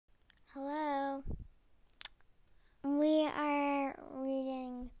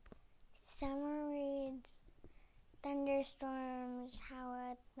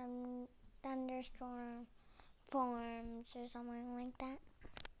thunderstorms or something like that.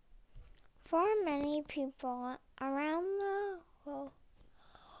 For many people around the world,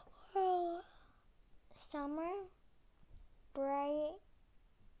 summer bright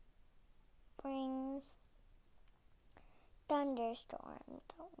brings thunderstorms,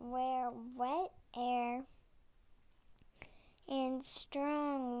 where wet air and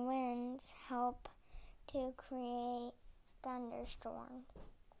strong winds help to create thunderstorms.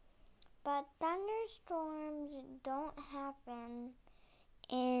 But thunderstorms don't happen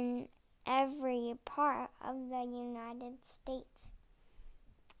in every part of the United States.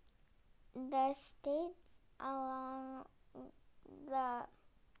 The states along the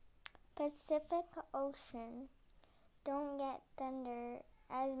Pacific Ocean don't get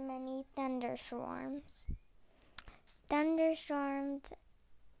as many thunderstorms. Thunderstorms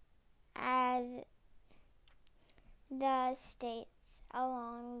as the states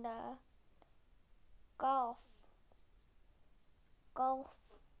along the Gulf Coast.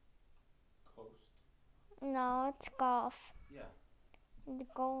 No, it's Gulf. Yeah. The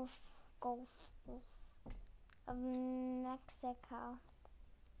Gulf of Mexico.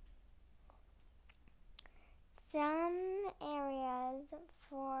 Some areas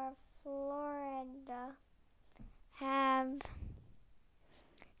for Florida have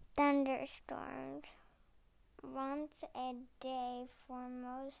thunderstorms once a day for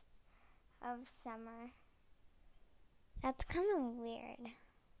most of summer. That's kind of weird,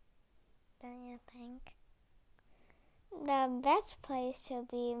 don't you think? The best place to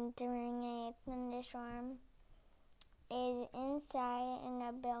be during a thunderstorm is inside in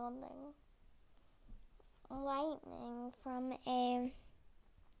a building. Lightning from a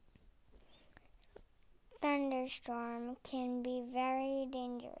thunderstorm can be very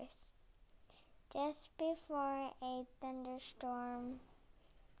dangerous. Just before a thunderstorm,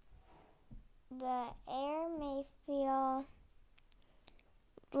 the air may feel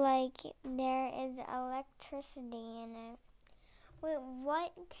like there is electricity in it. Wait,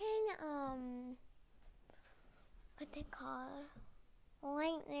 what they call it?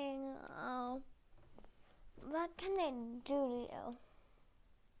 Lightning, what can it do to you?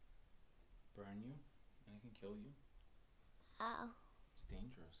 Burn you? And it can kill you? Oh. It's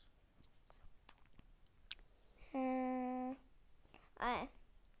dangerous.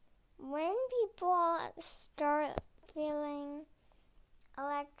 When people start feeling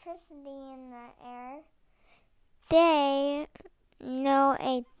electricity in the air, they know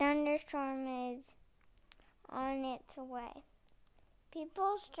a thunderstorm is on its way.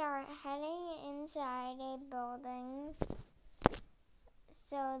 People start heading inside a building,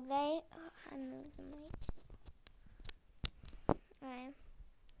 so they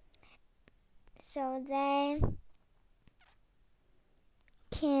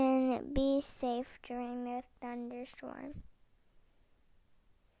can be safe during the thunderstorm.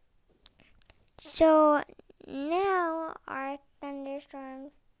 So now our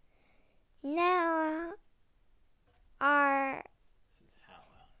thunderstorms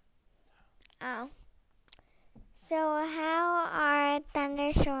So how are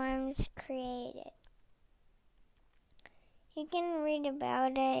thunderstorms created? You can read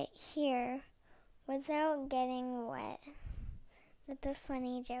about it here without getting wet. That's a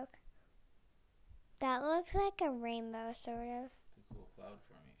funny joke. That looks like a rainbow, sort of. It's a cool cloud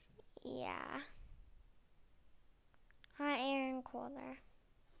formation. Yeah. Hot air and cold air.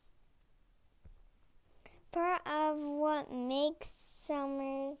 Part of what makes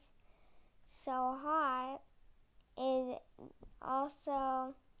summers so hot is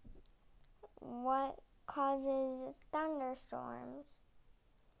also what causes thunderstorms,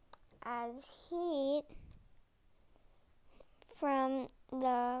 as heat from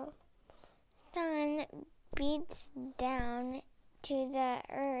the sun beats down to the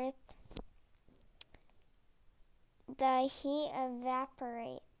earth. The heat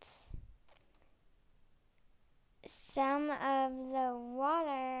evaporates. Some of the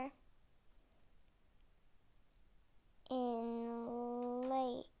water in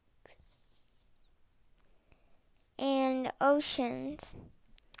lakes and oceans,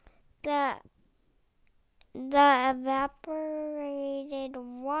 the evaporated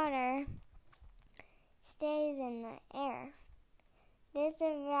water stays in the air. This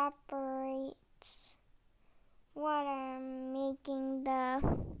evaporates water, making the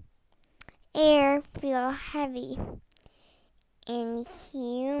air feel heavy and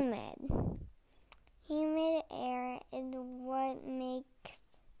humid. Humid air is what makes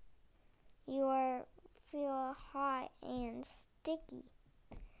you feel hot and sticky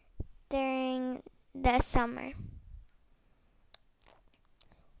during the summer.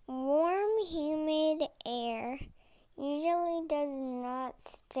 Warm, humid air not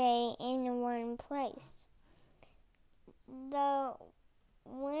stay in one place. The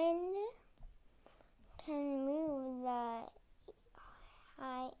wind can move the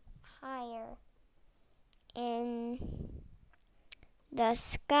higher in the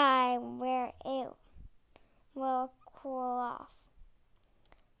sky where it will cool off.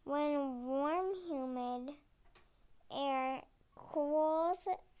 When warm, humid air cools,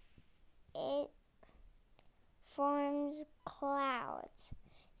 it forms clouds.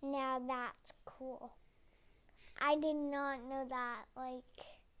 Now that's cool. I did not know that.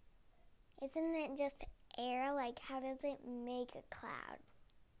 Isn't it just air? How does it make a cloud?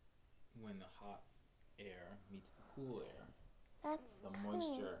 When the hot air meets the cool air, That's the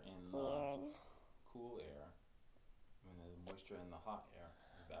moisture in weird. the cool air, when the moisture in the hot air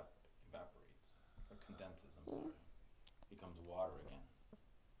evaporates, or condenses, becomes water again.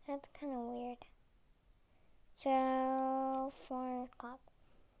 That's kind of weird. So, 4 o'clock.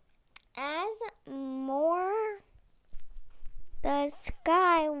 As more the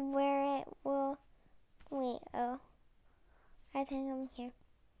sky where it will, I think I'm here.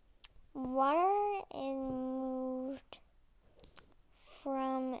 Water is moved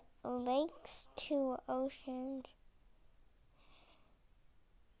from lakes to oceans.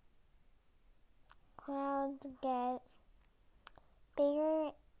 Clouds get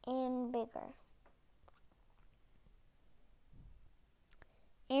bigger and bigger.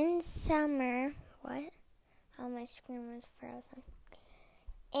 In summer, Oh, my screen was frozen.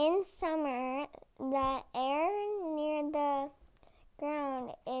 In summer, the air near the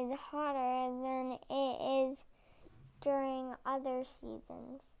ground is hotter than it is during other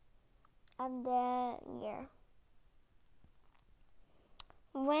seasons of the year.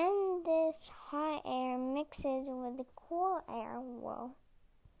 When this hot air mixes with the cool air,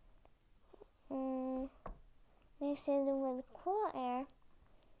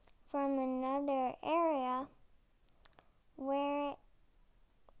 from another area, where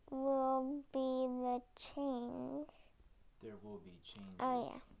will be the change? There will be changes. Oh,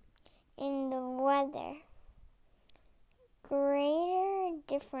 yeah. In the weather. Greater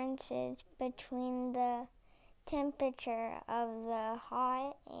differences between the temperature of the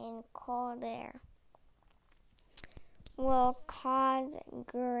hot and cold air will cause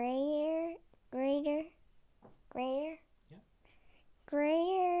greater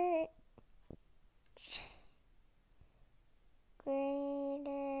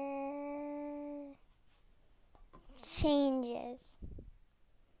changes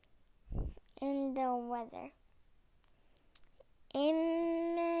in the weather.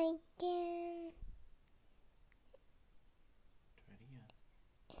 Imagine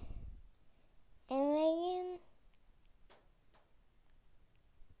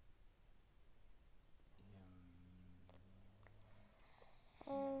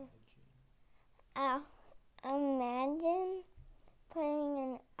imagine putting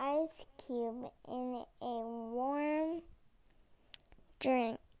an ice cube in a warm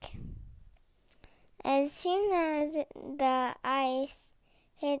drink. As soon as the ice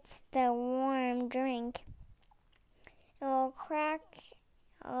hits the warm drink, it will crack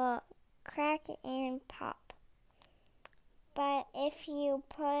and pop. But if you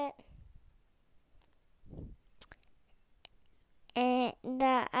put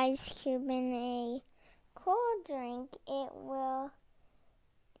the ice cube in a cold drink, it will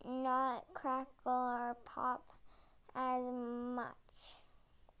not crackle or pop as much.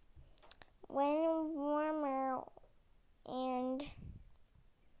 When warmer and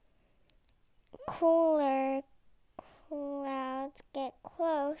cooler clouds get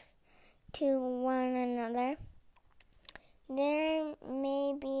close to one another, there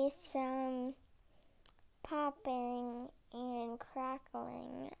may be some popping and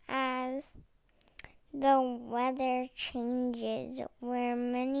crackling as the weather changes, where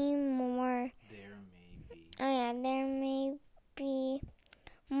there may be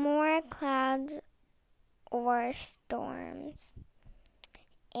more clouds or storms.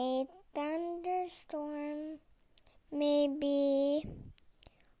 A thunderstorm may be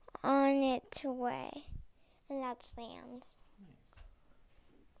on its way. And that's the end.